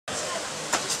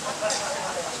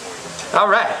All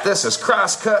right, this is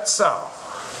Crosscut Saw.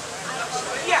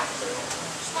 Yeah.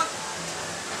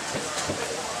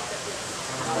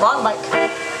 Wrong mic.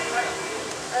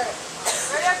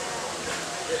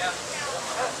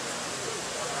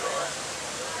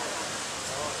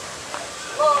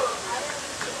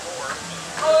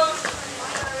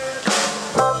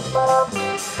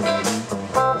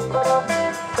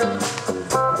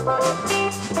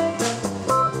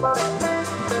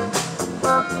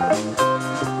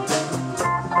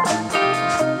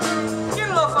 Get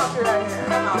a little funky right here.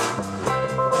 Come on.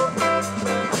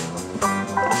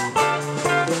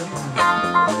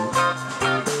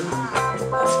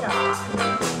 Let's go.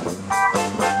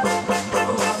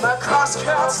 I'm a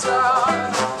crosscut saw,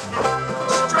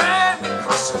 strand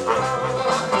across the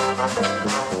road.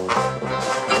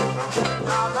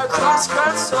 I'm a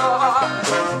crosscut saw,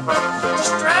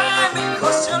 strand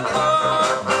across the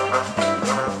road.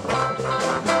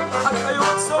 I tell you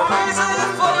what's so easy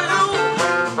for you,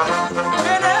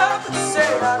 can't help but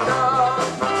say I know.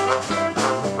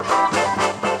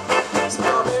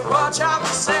 So baby, watch out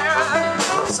for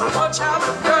Sarah, so watch out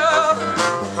for girl.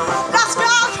 Let's go,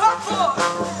 come for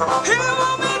he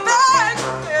won't be back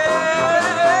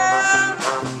again.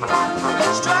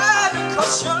 Striving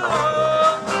 'cause your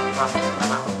love.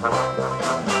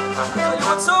 I tell you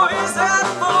what's so easy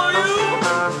for you,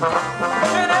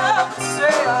 can't help but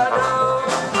say I know.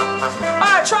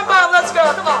 Alright, trombone, let's go,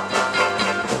 come on.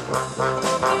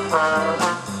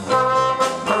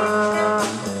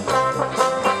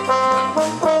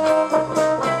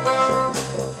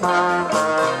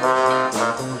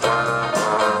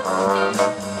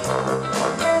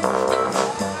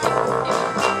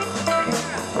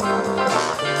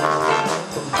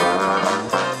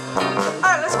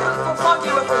 Alright, let's get a little funky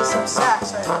with some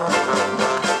sax right now.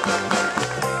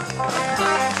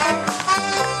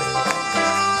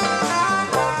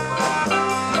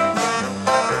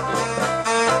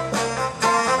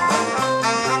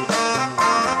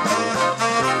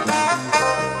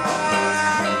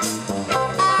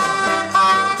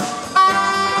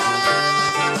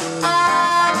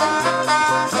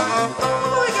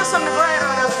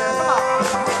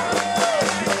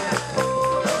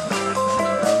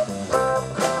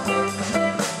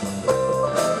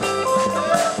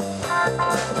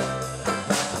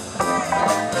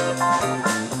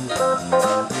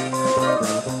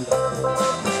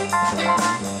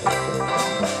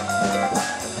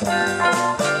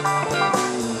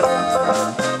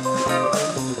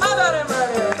 How about him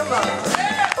right here? Come on.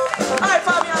 Alright,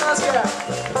 Fabian, let's get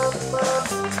out.